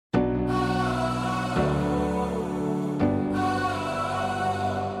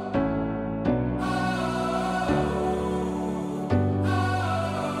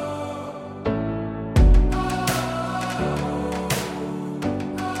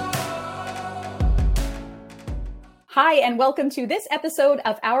Hi, and welcome to this episode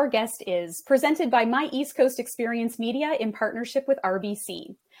of Our Guest Is, presented by My East Coast Experience Media in partnership with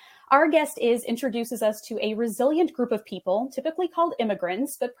RBC. Our Guest Is introduces us to a resilient group of people, typically called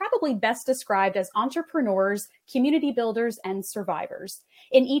immigrants, but probably best described as entrepreneurs, community builders, and survivors.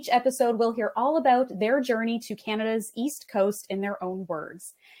 In each episode, we'll hear all about their journey to Canada's East Coast in their own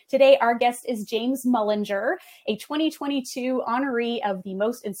words. Today, our guest is James Mullinger, a 2022 honoree of the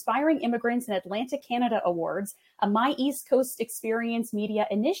Most Inspiring Immigrants in Atlantic Canada Awards, a My East Coast Experience Media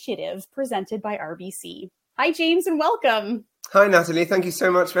initiative presented by RBC. Hi, James, and welcome. Hi, Natalie. Thank you so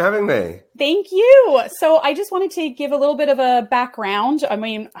much for having me. Thank you. So I just wanted to give a little bit of a background. I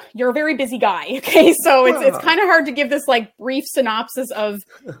mean, you're a very busy guy, okay? So it's kind of hard to give this like brief synopsis of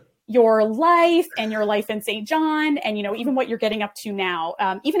your life and your life in St. John and, you know, even what you're getting up to now.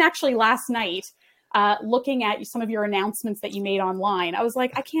 Even actually last night, looking at some of your announcements that you made online, I was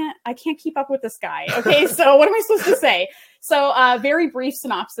like, I can't keep up with this guy. Okay, so what am I supposed to say? So very brief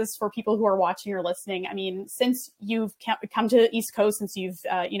synopsis for people who are watching or listening. I mean, since you've come to the East Coast, since you've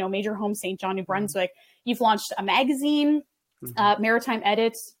made your home St. John, New Brunswick, you've launched a magazine, Maritime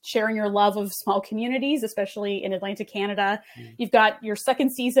Edits, sharing your love of small communities, especially in Atlantic Canada. You've got your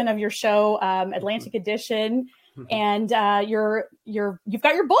second season of your show, Atlantic Edition. And you've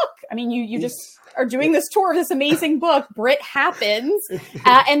got your book. I mean, you just are doing this tour of this amazing book, Brit Happens.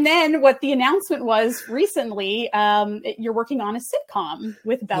 And then what the announcement was recently, you're working on a sitcom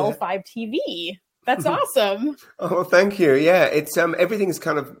with Bell 5 TV. That's awesome. Oh, thank you. Yeah, it's everything's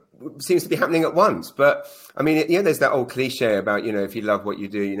kind of seems to be happening at once. But I mean, there's that old cliche about, if you love what you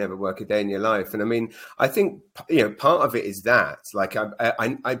do, you never work a day in your life. And I mean, I think, part of it is that, like,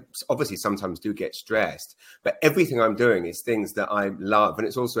 I obviously sometimes do get stressed, but everything I'm doing is things that I love. And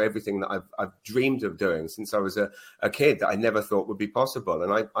it's also everything that I've dreamed of doing since I was a kid that I never thought would be possible.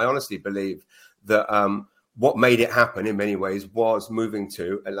 And I honestly believe that, what made it happen in many ways was moving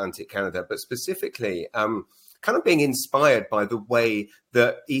to Atlantic Canada, but specifically kind of being inspired by the way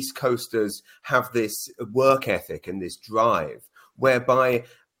that East Coasters have this work ethic and this drive, whereby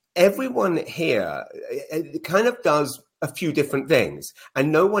everyone here kind of does a few different things,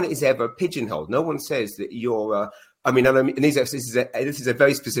 and no one is ever pigeonholed. No one says that you're this is a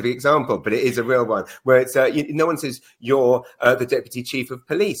very specific example, but it is a real one where it's no one says you're the deputy chief of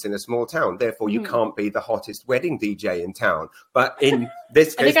police in a small town, therefore you can't be the hottest wedding DJ in town. But in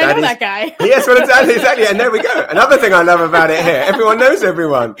this case, I know that guy. Yes, well, exactly, and there we go. Another thing I love about it here: everyone knows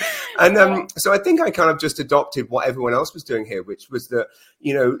everyone, and so I think I kind of just adopted what everyone else was doing here, which was that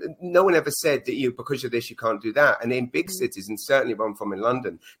no one ever said that because of this you can't do that. And in big cities, and certainly where I'm from in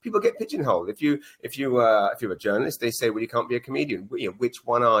London, people get pigeonholed. If you're a journalist, they say, well, you can't be a comedian. Which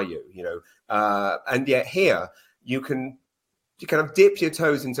one are you? And yet here you kind of dip your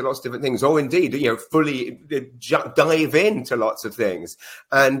toes into lots of different things, or indeed, fully dive into lots of things,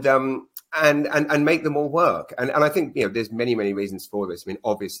 and make them all work. And I think, there's many, many reasons for this. I mean,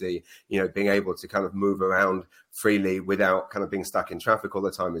 obviously, being able to kind of move around freely without kind of being stuck in traffic all the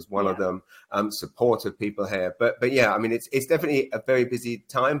time is one of them. Support of people here. But yeah, I mean, it's definitely a very busy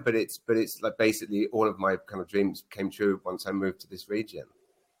time, but it's like basically all of my kind of dreams came true once I moved to this region.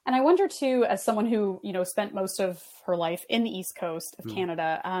 And I wonder too, as someone who, spent most of her life in the East Coast of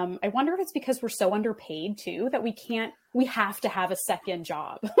Canada, I wonder if it's because we're so underpaid too, that we have to have a second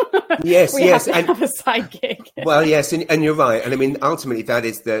job. Yes, we have to have a side gig. Well, yes, and you're right. And I mean, ultimately, that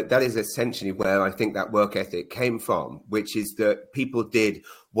is essentially where I think that work ethic came from, which is that people did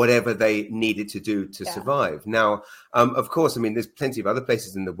whatever they needed to do to survive. Now, of course, I mean, there's plenty of other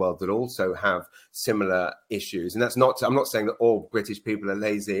places in the world that also have similar issues, and I'm not saying that all British people are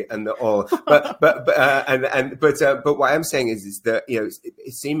lazy and that all, but what I'm saying is that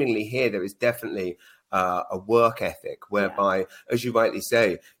seemingly here there is definitely a work ethic whereby, as you rightly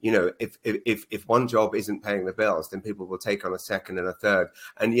say, if one job isn't paying the bills, then people will take on a second and a third.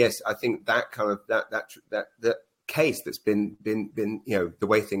 And yes, I think that kind of that case that's been the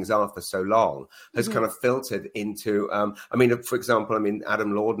way things are for so long has kind of filtered into for example,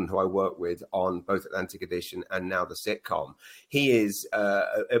 Adam Lorden, who I work with on both Atlantic Edition and now the sitcom, he is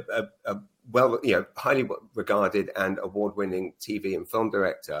highly regarded and award-winning TV and film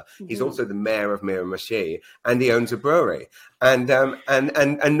director. He's also the mayor of Miramichi, and he owns a brewery. And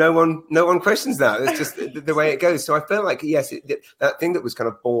no one questions that. It's just the way it goes. So I feel like, yes, that thing that was kind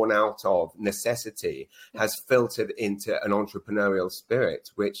of born out of necessity has filtered into an entrepreneurial spirit,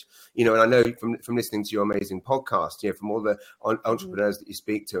 which, and I know from listening to your amazing podcast, from all the entrepreneurs that you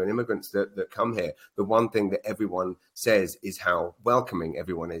speak to and immigrants that come here, the one thing that everyone says is how welcoming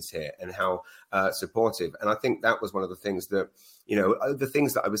everyone is here and how how supportive. And I think that was one of the things that, the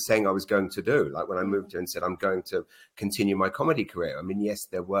things that I was saying I was going to do, like when I moved here and said, I'm going to continue my comedy career. I mean, yes,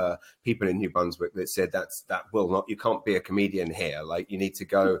 there were people in New Brunswick that said you can't be a comedian here. Like you need to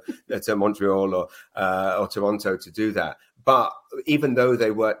go to Montreal or Toronto to do that. But even though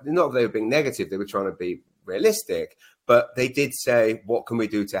they were being negative, they were trying to be realistic. But they did say, what can we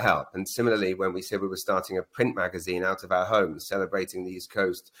do to help? And similarly, when we said we were starting a print magazine out of our homes, celebrating the East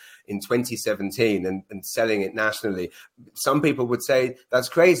Coast in 2017 and selling it nationally, some people would say that's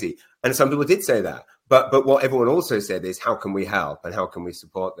crazy. And some people did say that. But what everyone also said is, how can we help and how can we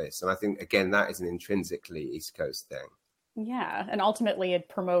support this? And I think, again, that is an intrinsically East Coast thing. Yeah. And ultimately it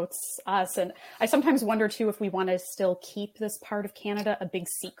promotes us. And I sometimes wonder too, if we want to still keep this part of Canada a big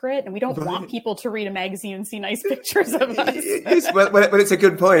secret, and we don't want people to read a magazine and see nice pictures of us. Yes, well, it's a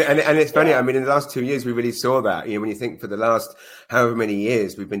good point. And it's funny. Yeah. I mean, in the last 2 years, we really saw that, when you think for the last however many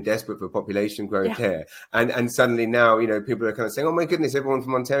years, we've been desperate for population growth here. And suddenly now, people are kind of saying, oh my goodness, everyone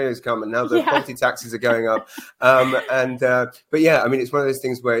from Ontario has come and now the property taxes are going up. But yeah, I mean, it's one of those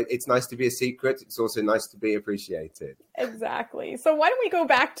things where it's nice to be a secret. It's also nice to be appreciated. Exactly. So why don't we go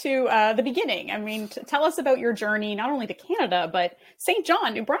back to the beginning? I mean, tell us about your journey, not only to Canada, but St.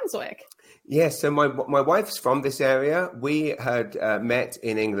 John, New Brunswick. Yes. So my wife's from this area. We had met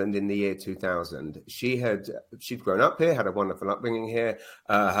in England in the year 2000. She'd grown up here, had a wonderful upbringing here.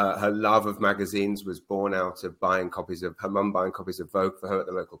 Her love of magazines was born out of her mum buying copies of Vogue for her at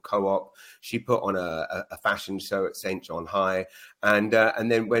the local co-op. She put on a fashion show at St. John High. And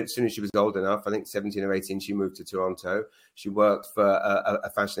then as soon as she was old enough, I think 17 or 18, she moved to Toronto. She worked for a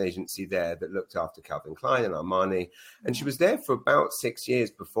fashion agency there that looked after Calvin Klein and Armani. And she was there for about 6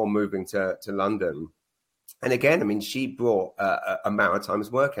 years before moving to London. And again, I mean, she brought a Maritimes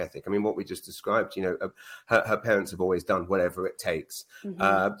work ethic. I mean, what we just described, her parents have always done whatever it takes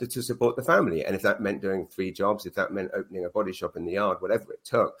to support the family. And if that meant doing 3 jobs, if that meant opening a body shop in the yard, whatever it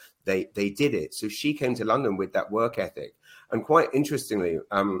took, they did it. So she came to London with that work ethic. And quite interestingly,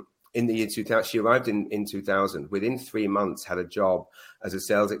 in the year 2000, she arrived in 2000. Within 3 months, had a job as a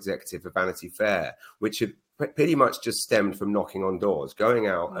sales executive for Vanity Fair, which had pretty much just stemmed from knocking on doors, going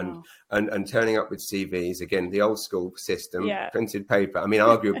out and turning up with CVs. Again, the old school system, printed paper. I mean,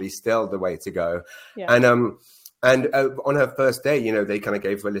 arguably still the way to go. Yeah. And on her first day, they kind of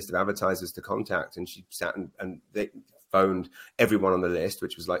gave her a list of advertisers to contact, and she sat and they phoned everyone on the list,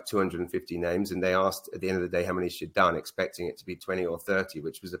 which was like 250 names. And they asked at the end of the day how many she'd done, expecting it to be 20 or 30,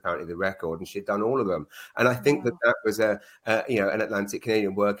 which was apparently the record. And she'd done all of them. And I think that was an Atlantic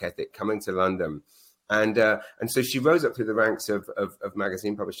Canadian work ethic coming to London. And so she rose up through the ranks of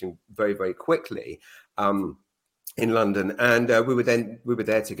magazine publishing very, very quickly in London. And we were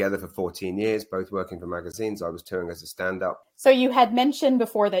there together for 14 years, both working for magazines. I was touring as a stand-up. So you had mentioned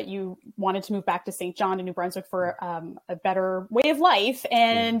before that you wanted to move back to St. John in New Brunswick for a better way of life.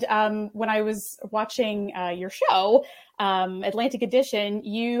 And when I was watching your show, Atlantic Edition,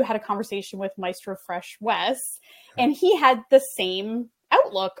 you had a conversation with Maestro Fresh West, and he had the same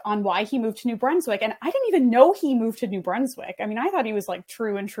outlook on why he moved to New Brunswick. And I didn't even know he moved to New Brunswick. I mean, I thought he was like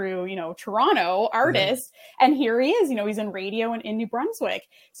true and true, Toronto artist. And here he is, he's in radio and in New Brunswick.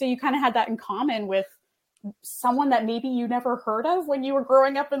 So you kind of had that in common with someone that maybe you never heard of when you were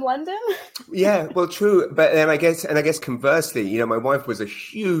growing up in London. Yeah, well, true. But then I guess conversely, my wife was a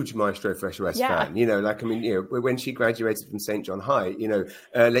huge Maestro Fresh West fan. When she graduated from St. John High,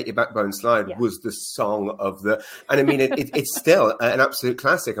 Let Your Backbone Slide was the song of the, and I mean, it's still an absolute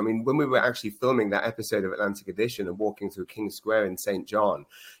classic. I mean, when we were actually filming that episode of Atlantic Edition and walking through King Square in St. John,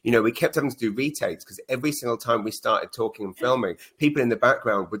 we kept having to do retakes because every single time we started talking and filming, people in the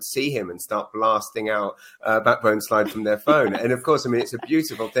background would see him and start blasting out Backbone Slide from their phone. And of course, I mean, it's a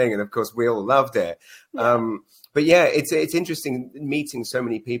beautiful thing. And of course, we all loved it. But yeah, it's interesting meeting so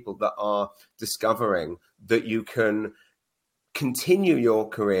many people that are discovering that you can continue your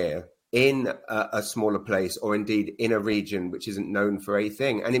career in a smaller place, or indeed in a region which isn't known for a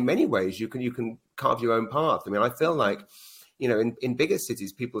thing. And in many ways, you can carve your own path. I mean, I feel like, in bigger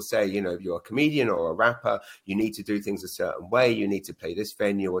cities, people say, if you're a comedian or a rapper, you need to do things a certain way. You need to play this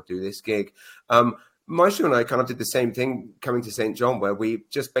venue or do this gig. Maestro and I kind of did the same thing coming to St. John, where we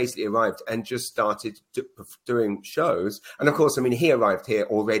just basically arrived and just started doing shows. And of course, I mean, he arrived here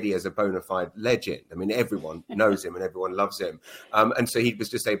already as a bona fide legend. I mean, everyone knows him and everyone loves him. And so he was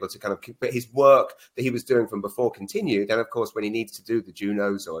just able to kind of, but his work that he was doing from before continued. And of course, when he needs to do the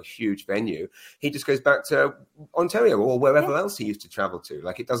Junos or a huge venue, he just goes back to Ontario or wherever else he used to travel to.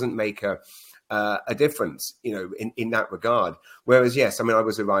 Like, it doesn't make a difference, in that regard. Whereas, yes, I mean, I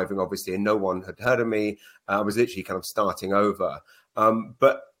was arriving, obviously, and no one had heard of me. I was literally kind of starting over.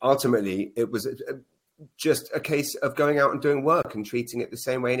 But ultimately, it was just a case of going out and doing work and treating it the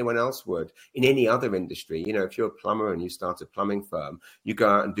same way anyone else would in any other industry. You know, if you're a plumber and you start a plumbing firm, you go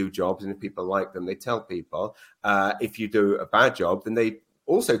out and do jobs, and if people like them, they tell people. If you do a bad job, then they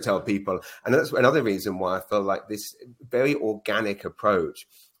also tell people. And that's another reason why I feel like this very organic approach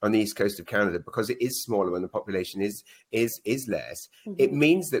on the east coast of Canada, because it is smaller and the population is less, it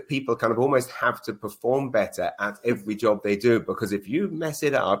means that people kind of almost have to perform better at every job they do, because if you mess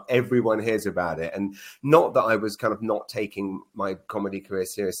it up, everyone hears about it. And not that I was kind of not taking my comedy career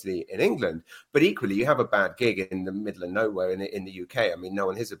seriously in England, but equally, you have a bad gig in the middle of nowhere in the UK. I mean, no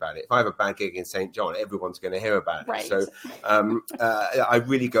one hears about it. If I have a bad gig in St. John, everyone's going to hear about it. Right. So I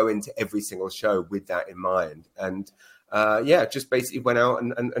really go into every single show with that in mind. And just basically went out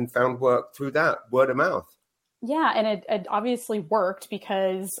and found work through that, word of mouth. Yeah, and it obviously worked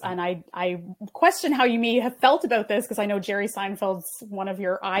because, and I question how you may have felt about this, because I know Jerry Seinfeld's one of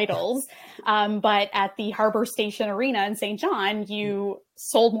your idols, but at the Harbor Station Arena in St. John, you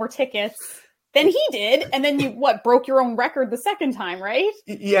sold more tickets than he did, and then you broke your own record the second time, right?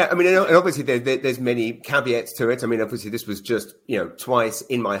 Yeah, I mean, and obviously there's many caveats to it. I mean, obviously this was just twice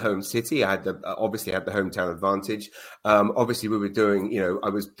in my home city. I had obviously had the hometown advantage. Obviously we were doing, I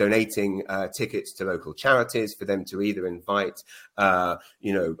was donating tickets to local charities for them to either invite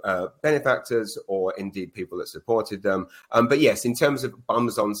benefactors or indeed people that supported them. But yes, in terms of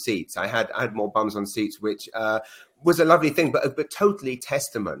bums on seats, I had more bums on seats, which was a lovely thing, but totally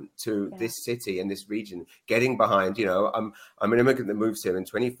testament to this city and this region getting behind. I'm an immigrant that moves here in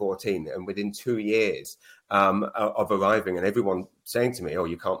 2014, and within 2 years of arriving, and everyone saying to me, "Oh,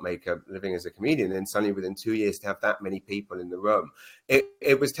 you can't make a living as a comedian," and suddenly within 2 years to have that many people in the room,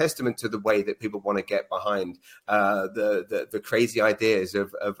 it was testament to the way that people want to get behind the crazy ideas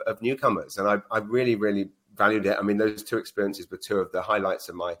of newcomers, and I really, really valued it. I mean, those two experiences were two of the highlights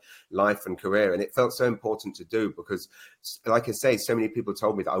of my life and career. And it felt so important to do because, like I say, so many people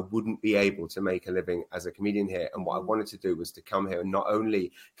told me that I wouldn't be able to make a living as a comedian here. And what I wanted to do was to come here and not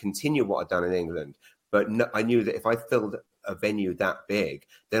only continue what I'd done in England, but I knew that if I filled a venue that big,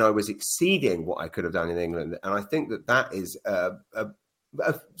 then I was exceeding what I could have done in England. And I think that is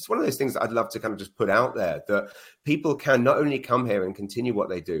it's one of those things that I'd love to kind of just put out there, that people can not only come here and continue what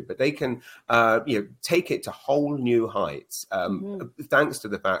they do, but they can, take it to whole new heights, thanks to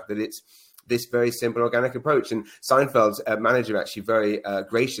the fact that it's this very simple organic approach. And Seinfeld's manager actually very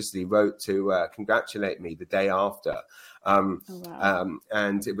graciously wrote to congratulate me the day after. And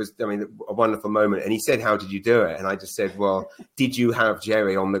it was, a wonderful moment. And he said, "How did you do it?" And I just said, "Well, did you have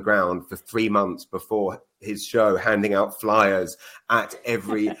Jerry on the ground for 3 months before his show, handing out flyers at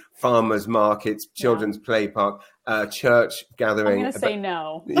every farmer's market, children's play park, church gathering?" I'm going to say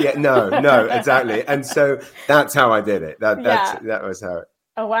no. Yeah, no, exactly. And so that's how I did it. That was how it.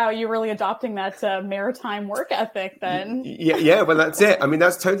 Oh, wow. You're really adopting that maritime work ethic then. Yeah. Well, that's it. I mean,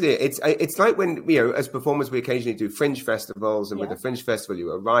 that's totally it. It's like when, as performers, we occasionally do fringe festivals. And with a fringe festival,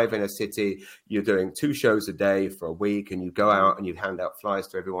 you arrive in a city, you're doing 2 shows a day for a week, and you go out and you hand out flyers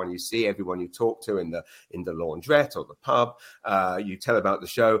to everyone. You see everyone you talk to in the laundrette or the pub. You tell about the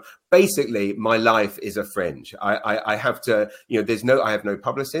show. Basically, my life is a fringe. I have to, I have no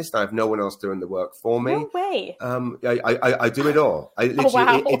publicist. I have no one else doing the work for me. No way. I do it all.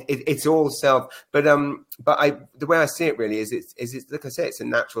 It's all self. But the way I see it really is it's like I say, it's a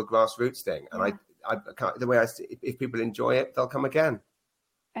natural grassroots thing. And the way I see it, if people enjoy it, they'll come again.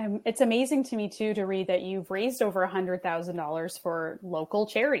 It's amazing to me, too, to read that you've raised over $100,000 for local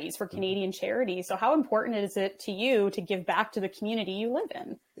charities, for Canadian charities. So how important is it to you to give back to the community you live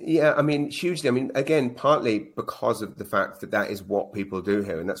in? Yeah, I mean, hugely. I mean, again, partly because of the fact that is what people do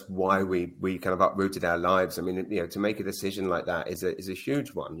here. And that's why we kind of uprooted our lives. I mean, to make a decision like that is a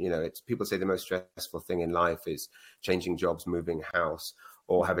huge one. It's people say the most stressful thing in life is changing jobs, moving house,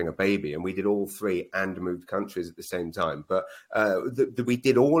 or having a baby. And we did all 3 and moved countries at the same time. But we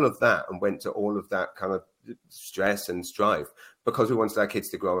did all of that and went to all of that kind of stress and strife because we wanted our kids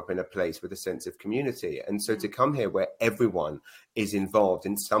to grow up in a place with a sense of community. And so to come here where everyone is involved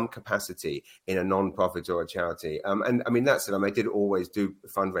in some capacity in a non-profit or a charity. And I mean, that's it. I did always do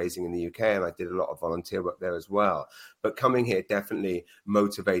fundraising in the UK, and I did a lot of volunteer work there as well. But coming here definitely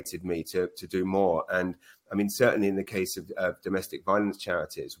motivated me to do more. And I mean, certainly in the case of domestic violence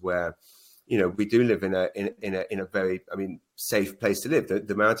charities, where we do live in a very, safe place to live.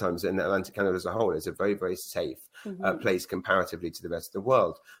 The Maritimes and Atlantic Canada as a whole is a very, very safe place comparatively to the rest of the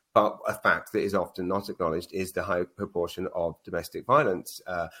world. But a fact that is often not acknowledged is the high proportion of domestic violence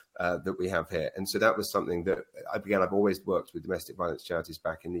that we have here. And so that was something that, I've always worked with domestic violence charities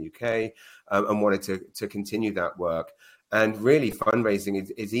back in the UK and wanted to continue that work. And really,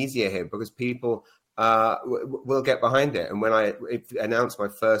 fundraising is easier here because people will get behind it. And when I announced my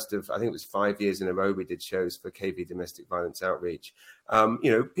first of, I think it was 5 years in a row, we did shows for KV Domestic Violence Outreach.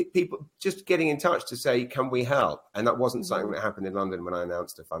 People just getting in touch to say, can we help? And that wasn't something that happened in London when I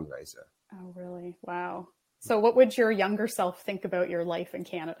announced a fundraiser. Oh, really? Wow. So what would your younger self think about your life in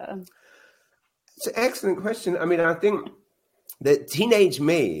Canada? It's an excellent question. I mean, I think the teenage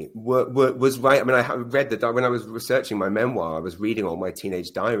me was right. I mean, I read when I was researching my memoir, I was reading all my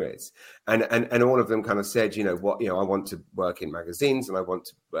teenage diaries, and all of them kind of said, I want to work in magazines and I want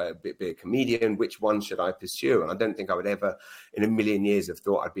to be a comedian. Which one should I pursue? And I don't think I would ever in a million years have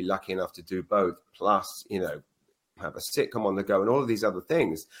thought I'd be lucky enough to do both. Plus, have a sitcom on the go and all of these other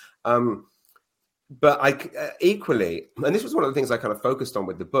things. But I equally, and this was one of the things I kind of focused on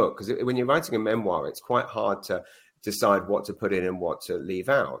with the book, because when you're writing a memoir, it's quite hard to decide what to put in and what to leave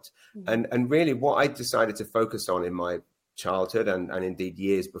out. And really what I decided to focus on in my childhood and indeed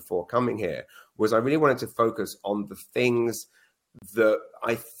years before coming here was I really wanted to focus on the things that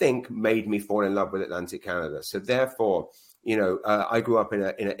I think made me fall in love with Atlantic Canada. So therefore, I grew up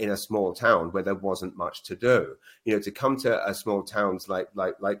in a small town where there wasn't much to do. To come to a small towns like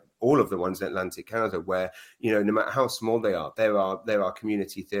all of the ones in Atlantic Canada, where no matter how small they are, there are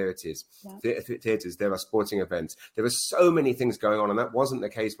community theatres, there are sporting events, there are so many things going on, and that wasn't the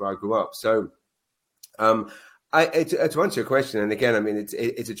case where I grew up. So, to answer your question, and again, I mean,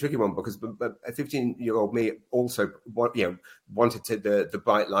 it's a tricky one because a 15-year-old me also wanted the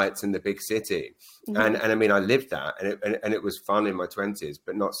bright lights in the big city, and I mean, I lived that, and it was fun in my 20s,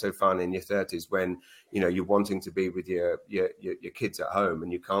 but not so fun in your 30s when you're wanting to be with your kids at home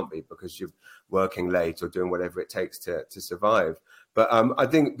and you can't be because you're working late or doing whatever it takes to survive. But I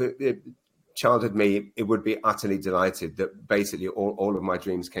think that childhood me, it would be utterly delighted that basically all of my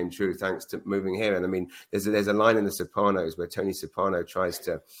dreams came true thanks to moving here. And I mean, there's a line in The Sopranos where Tony Soprano tries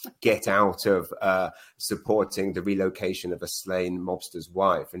to get out of supporting the relocation of a slain mobster's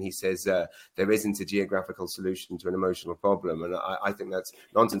wife. And he says, there isn't a geographical solution to an emotional problem. And I think that's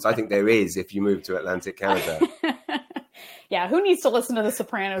nonsense. I think there is if you move to Atlantic Canada. Yeah, who needs to listen to The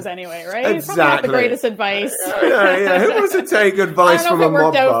Sopranos anyway, right? Exactly. It's probably not the greatest advice. Yeah. Who wants to take advice from a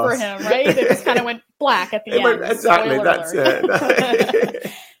mob boss? I don't know if it worked out for him, right? It just kind of went black at the end. Exactly, that's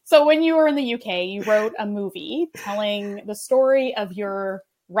it. So when you were in the UK, you wrote a movie telling the story of your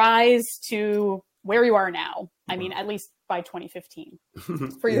rise to where you are now. I mean, at least by 2015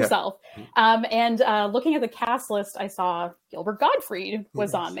 for yourself. And looking at the cast list, I saw Gilbert Gottfried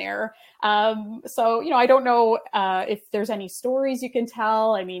was on there. So, I don't know if there's any stories you can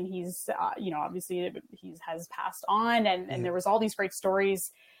tell. I mean, he's, obviously he has passed on and there was all these great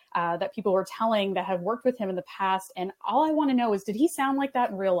stories that people were telling that have worked with him in the past. And all I want to know is, did he sound like that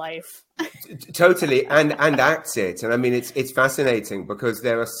in real life? Totally. And acts it. And I mean, it's fascinating because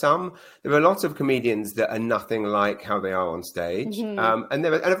there are lots of comedians that are nothing like how they are on stage. And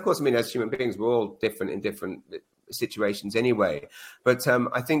of course, I mean, as human beings, we're all different in different situations anyway. But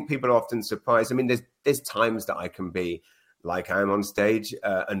I think people are often surprised. I mean, there's times that I can be like I am on stage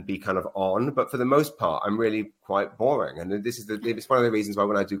and be kind of on, but for the most part, I'm really quite boring. And it's one of the reasons why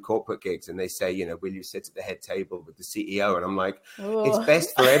when I do corporate gigs and they say, will you sit at the head table with the CEO? And I'm like, it's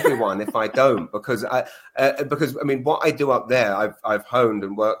best for everyone if I don't, because I mean, what I do up there, I've honed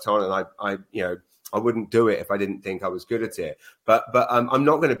and worked on, and I wouldn't do it if I didn't think I was good at it. But I'm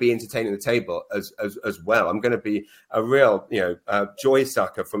not going to be entertaining the table as well. I'm going to be a real joy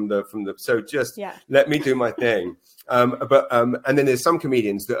sucker from the. So just let me do my thing. And then there's some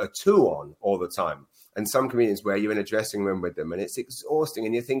comedians that are too on all the time. And some comedians where you're in a dressing room with them and it's exhausting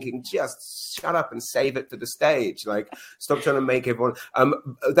and you're thinking, just shut up and save it for the stage. Like, stop trying to make everyone.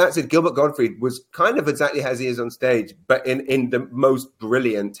 That's it. Gilbert Gottfried was kind of exactly as he is on stage, but in the most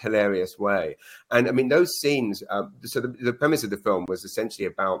brilliant, hilarious way. And I mean, those scenes, so the premise of the film was essentially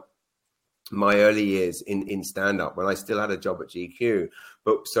about my early years in stand-up when I still had a job at GQ,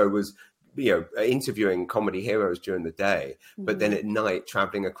 but so was interviewing comedy heroes during the day, but then at night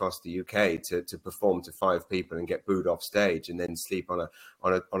traveling across the UK to perform to 5 people and get booed off stage and then sleep on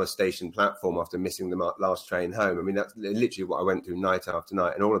a station platform after missing the last train home. I mean, that's literally what I went through night after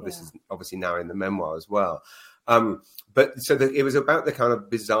night. And all of this is obviously now in the memoir as well. But so it was about the kind of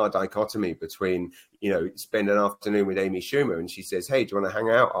bizarre dichotomy between, spend an afternoon with Amy Schumer and she says, hey, do you want to hang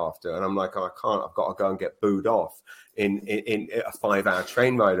out after? And I'm like, oh, I can't, I've got to go and get booed off in a 5-hour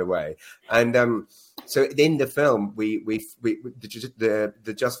train ride away. And so in the film,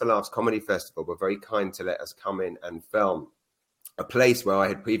 the Just for Laughs Comedy Festival were very kind to let us come in and film. a place where I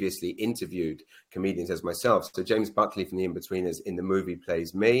had previously interviewed comedians as myself. So James Buckley from The Inbetweeners in the movie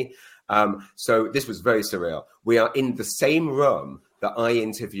plays me. So this was very surreal. We are in the same room that I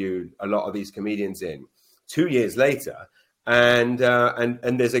interviewed a lot of these comedians in 2 years later. And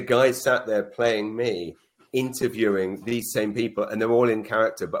there's a guy sat there playing me, interviewing these same people, and they're all in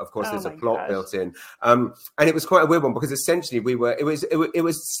character, but of course there's a plot built in. And it was quite a weird one, because essentially it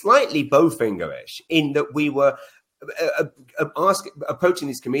was slightly Bowfinger-ish in that we were approaching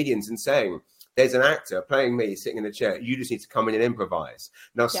these comedians and saying, there's an actor playing me sitting in a chair, you just need to come in and improvise.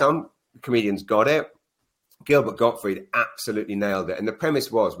 Now, some comedians got it. Gilbert Gottfried absolutely nailed it. And the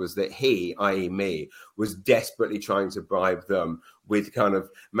premise was that he, i.e. me, was desperately trying to bribe them with kind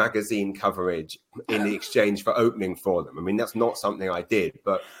of magazine coverage in the exchange for opening for them. I mean, that's not something I did,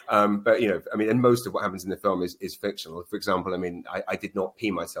 but you know, I mean, and most of what happens in the film is fictional. For example, I mean, I did not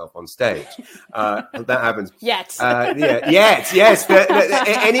pee myself on stage. That happens. Yet. Yes.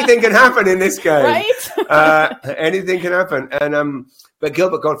 Anything can happen in this game. Right? Anything can happen. And but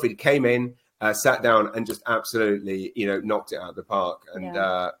Gilbert Gottfried came in, sat down and just absolutely, you know, knocked it out of the park. And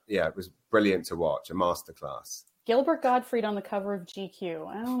it was brilliant to watch, a masterclass. Gilbert Gottfried on the cover of GQ.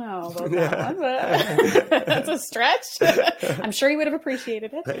 I don't know about that one, but that's a stretch. I'm sure you would have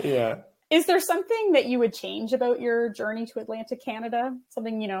appreciated it. Yeah. Is there something that you would change about your journey to Atlantic Canada?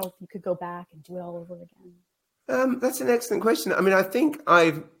 Something, you know, you could go back and do it all over again? That's an excellent question. I mean, I think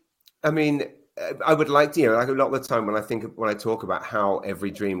I would like to, you know, like a lot of the time when I talk about how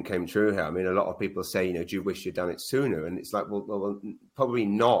every dream came true here, I mean, a lot of people say, you know, do you wish you'd done it sooner? And it's like, well, probably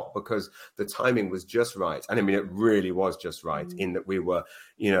not, because the timing was just right. And I mean, it really was just right in that we were,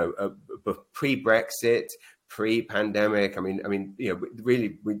 you know, pre-Brexit, pre-pandemic. I mean, you know,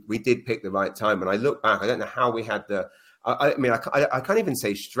 really, we did pick the right time. And I look back, I don't know how we had I can't even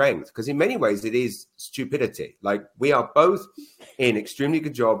say strength, because in many ways it is stupidity. Like, we are both in extremely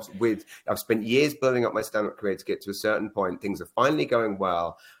good jobs I've spent years building up my stand-up career to get to a certain point. Things are finally going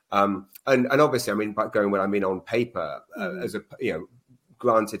well. And obviously, I mean, by going well, I mean on paper, as a, you know,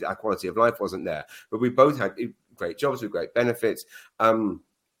 granted our quality of life wasn't there, but we both had great jobs with great benefits. So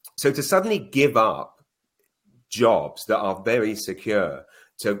to suddenly give up jobs that are very secure,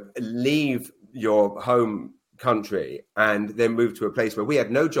 to leave your home country and then move to a place where we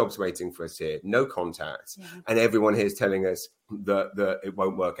had no jobs waiting for us here, no contacts, and everyone here is telling us that it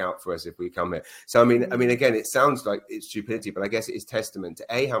won't work out for us if we come here. So I mean, again, it sounds like it's stupidity, but I guess it is testament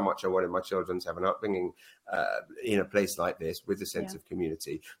to how much I wanted my children to have an upbringing in a place like this with a sense of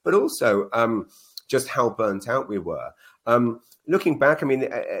community, but also just how burnt out we were. Looking back, I mean,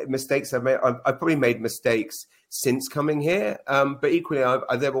 mistakes I've made. I've probably made mistakes since coming here, but equally,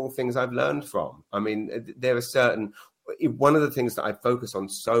 they're all things I've learned from. I mean, there are one of the things that I focus on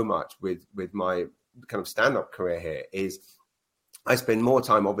so much with my kind of stand-up career here is I spend more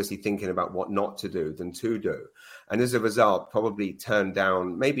time obviously thinking about what not to do than to do. And as a result, probably turn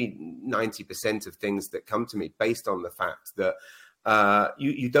down maybe 90% of things that come to me based on the fact that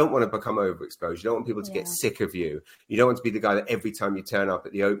you don't want to become overexposed. You don't want people to get sick of you. You don't want to be the guy that every time you turn up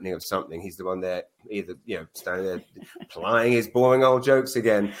at the opening of something, he's the one there, either, you know, standing there plying his boring old jokes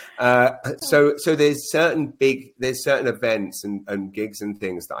again. So there's certain events and gigs and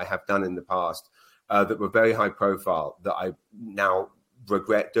things that I have done in the past that were very high profile that I now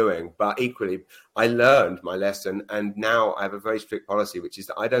regret doing. But equally, I learned my lesson, and now I have a very strict policy, which is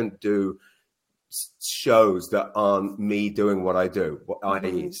that I don't do shows that aren't me doing what I do,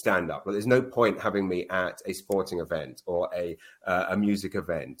 i.e. stand up. But there's no point having me at a sporting event or a music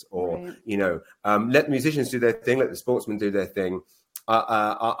event, or you know, let the musicians do their thing, let the sportsmen do their thing.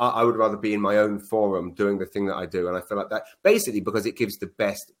 I would rather be in my own forum doing the thing that I do, and I feel like that basically because it gives the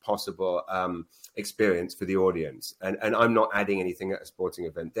best possible experience for the audience. And I'm not adding anything at a sporting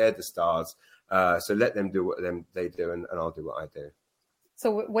event. They're the stars, so let them do what they do, and I'll do what I do. So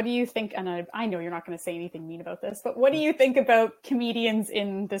what do you think, and I know you're not going to say anything mean about this, but what do you think about comedians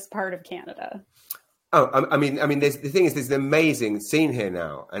in this part of Canada? Oh, I mean, there's an amazing scene here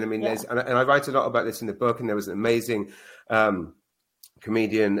now. And I mean, and I write a lot about this in the book, and there was an amazing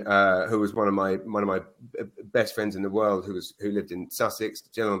comedian who was one of my best friends in the world, who lived in Sussex, a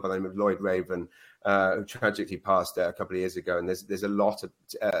gentleman by the name of Lloyd Raven, who tragically passed a couple of years ago. And there's a lot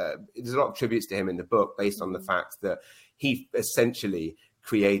of tributes to him in the book based on the fact that he essentially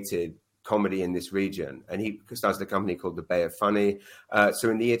created comedy in this region, and he started a company called the Bay of Funny.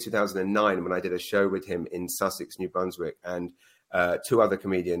 So in the year 2009, when I did a show with him in Sussex, New Brunswick, and two other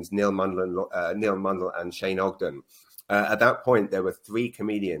comedians, Neil Mundell and Shane Ogden, At that point, there were 3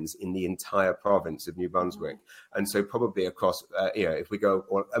 comedians in the entire province of New Brunswick. And so probably across, if we go,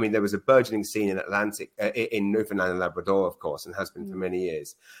 there was a burgeoning scene in in Newfoundland and Labrador, of course, and has been for many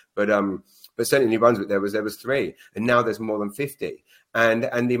years. But certainly in New Brunswick, there was 3, and now there's more than 50. And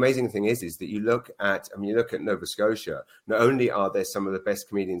the amazing thing is that you look at Nova Scotia. Not only are there some of the best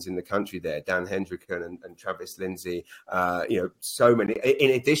comedians in the country there, Dan Hendricken and Travis Lindsay, so many.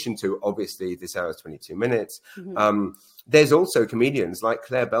 In addition to obviously This Hour's 22 Minutes, there's also comedians like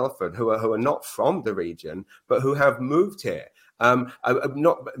Claire Belford who are not from the region but who have moved here. I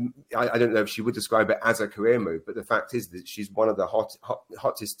don't know if she would describe it as a career move, but the fact is that she's one of the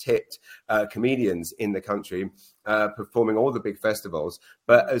hottest tipped comedians in the country, performing all the big festivals,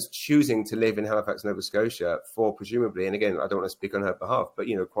 but as choosing to live in Halifax, Nova Scotia for presumably, and again, I don't want to speak on her behalf, but,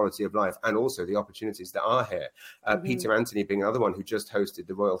 quality of life and also the opportunities that are here. Peter Anthony being another one who just hosted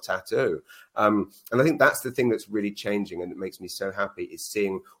the Royal Tattoo. And I think that's the thing that's really changing and that makes me so happy is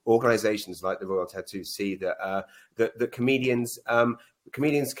seeing organizations like the Royal Tattoo see that that comedians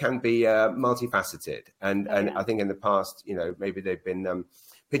can be multifaceted. And I think in the past, maybe they've been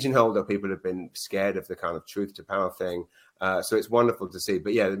pigeonholed or people have been scared of the kind of truth to power thing. So it's wonderful to see.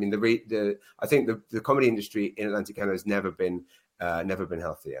 But yeah, I mean, I think the comedy industry in Atlantic Canada has never been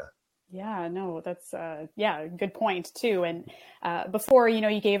healthier. Yeah, no, that's, good point too. And before,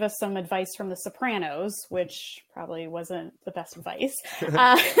 you gave us some advice from The Sopranos, which probably wasn't the best advice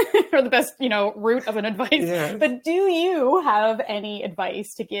or the best, route of an advice. Yeah. But do you have any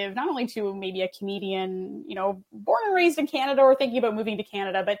advice to give, not only to maybe a comedian, born and raised in Canada or thinking about moving to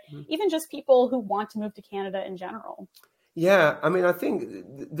Canada, but even just people who want to move to Canada in general? Yeah, I mean, I think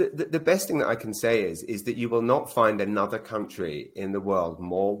the best thing that I can say is that you will not find another country in the world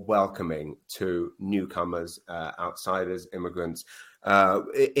more welcoming to newcomers, outsiders, immigrants.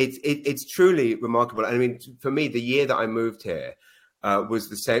 It's truly remarkable. I mean, for me, the year that I moved here was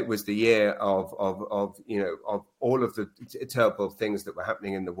the year of all of the terrible things that were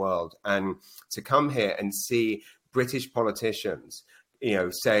happening in the world, and to come here and see British politicians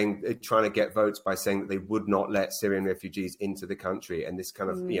trying to get votes by saying that they would not let Syrian refugees into the country, and this kind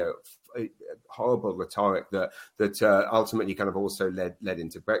of horrible rhetoric that ultimately kind of also led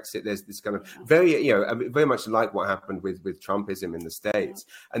into Brexit. There's this kind of very much like what happened with Trumpism in the States,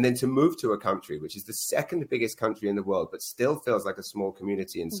 and then to move to a country which is the second biggest country in the world, but still feels like a small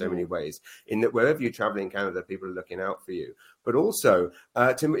community in so many ways. In that wherever you travel in Canada, people are looking out for you. But also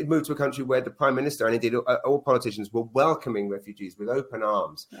to move to a country where the Prime Minister and indeed all politicians were welcoming refugees with open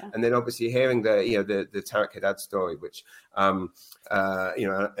arms, and then obviously hearing the Tariq Haddad story, which and I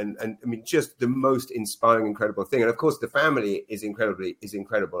mean, just the most inspiring, incredible thing. And of course, the family is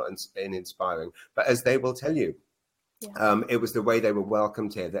incredible and inspiring. But as they will tell you, it was the way they were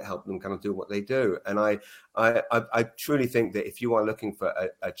welcomed here that helped them kind of do what they do. And I truly think that if you are looking for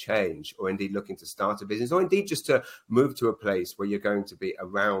a change, or indeed looking to start a business, or indeed just to move to a place where you're going to be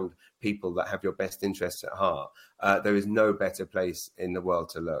around people that have your best interests at heart, there is no better place in the world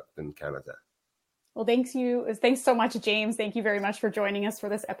to look than Canada. Well, thanks so much, James. Thank you very much for joining us for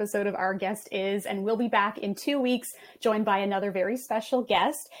this episode of Our Guest Is, and we'll be back in 2 weeks, joined by another very special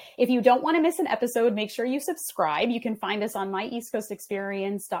guest. If you don't want to miss an episode, make sure you subscribe. You can find us on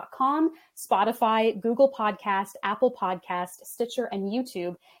myeastcoastexperience.com, Spotify, Google Podcast, Apple Podcast, Stitcher, and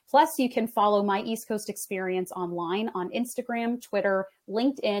YouTube. Plus, you can follow My East Coast Experience online on Instagram, Twitter,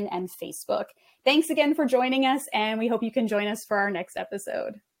 LinkedIn, and Facebook. Thanks again for joining us, and we hope you can join us for our next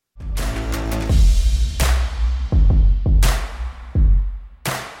episode.